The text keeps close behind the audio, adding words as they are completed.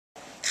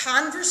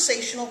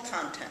conversational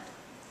content.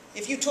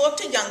 If you talk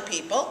to young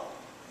people,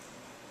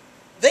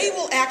 they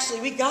will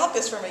actually, we got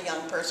this from a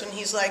young person,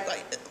 he's like,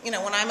 you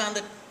know, when I'm on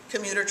the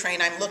commuter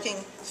train, I'm looking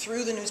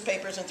through the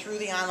newspapers and through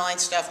the online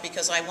stuff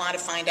because I want to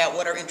find out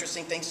what are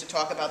interesting things to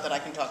talk about that I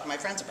can talk to my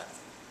friends about.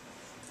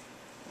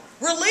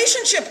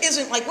 Relationship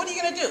isn't like, what are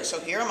you going to do? So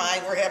here am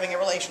I, we're having a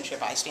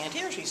relationship. I stand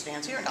here, she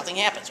stands here, nothing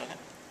happens with it.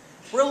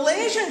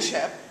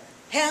 Relationship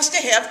has to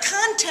have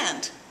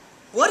content.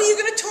 What are you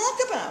going to talk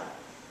about?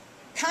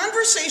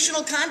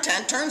 Conversational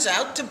content turns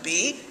out to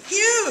be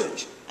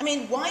huge. I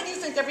mean, why do you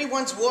think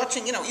everyone's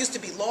watching, you know, it used to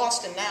be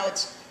Lost and now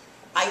it's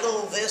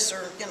Idol this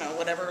or, you know,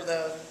 whatever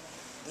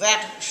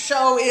that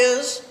show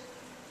is.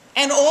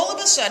 And all of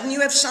a sudden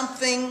you have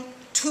something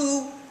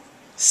to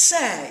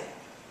say.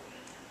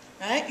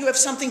 Right? You have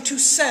something to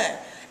say.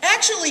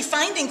 Actually,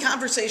 finding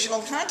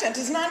conversational content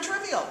is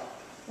non-trivial.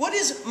 What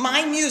is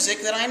my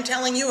music that I'm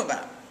telling you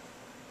about?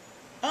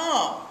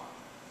 Oh,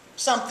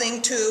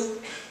 something to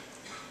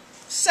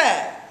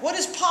say. What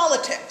is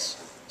politics?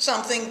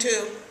 Something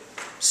to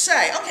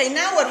say. Okay,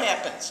 now what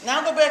happens?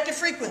 Now go back to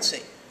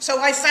frequency. So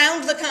I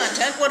found the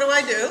content. What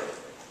do?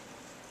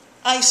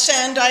 I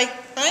send, right?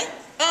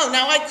 Oh,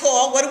 now I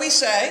call. What do we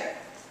say?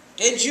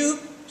 Did you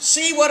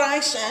see what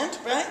I sent?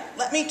 Right?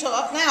 Let me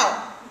talk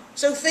now.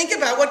 So think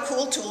about what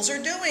cool tools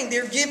are doing.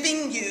 They're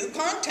giving you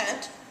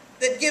content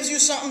that gives you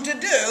something to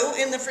do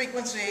in the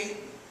frequency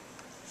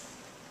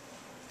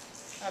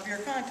of your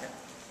content.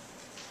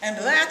 And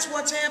that's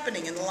what's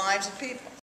happening in the lives of people.